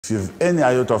If you have any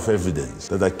iota of evidence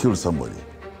that I killed somebody,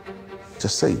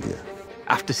 just say it here.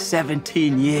 After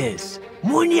 17 years,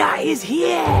 Munya is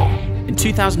here! In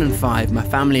 2005, my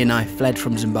family and I fled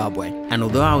from Zimbabwe, and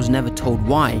although I was never told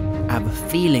why, I have a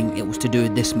feeling it was to do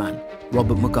with this man,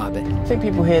 Robert Mugabe. I think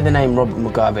people hear the name Robert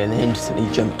Mugabe and they instantly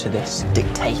jump to this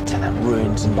dictator that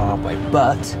ruined Zimbabwe.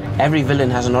 But every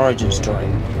villain has an origin story.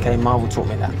 Okay, Marvel taught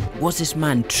me that. Was this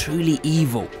man truly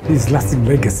evil? His lasting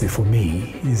legacy for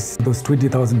me is those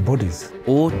 20,000 bodies.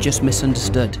 Or just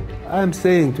misunderstood? I'm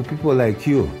saying to people like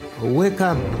you, wake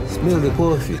up, smell the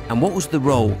coffee. And what was the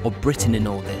role of Britain in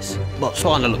all this?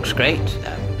 Botswana looks great.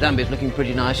 Zambia's looking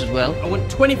pretty nice as well. I want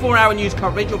 24-hour news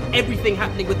coverage of everything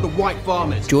happening with the white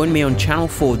farmers. Join me on Channel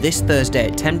 4 this Thursday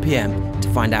at 10 PM to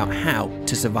find out how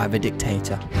to survive a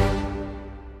dictator.